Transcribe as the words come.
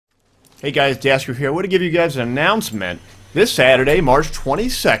Hey guys, daskro here. I want to give you guys an announcement. This Saturday, March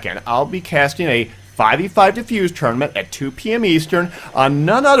 22nd, I'll be casting a 5v5 Defuse tournament at 2 p.m. Eastern on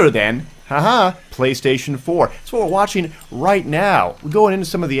none other than, PlayStation 4. That's what we're watching right now. We're going into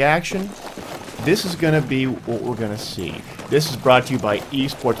some of the action. This is going to be what we're going to see. This is brought to you by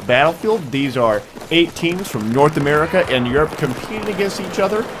Esports Battlefield. These are 8 teams from North America and Europe competing against each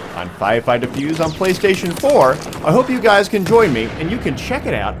other on 5v5 Defuse on PlayStation 4. I hope you guys can join me, and you can check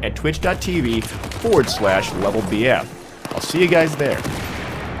it out at twitch.tv/levelbf. I'll see you guys there.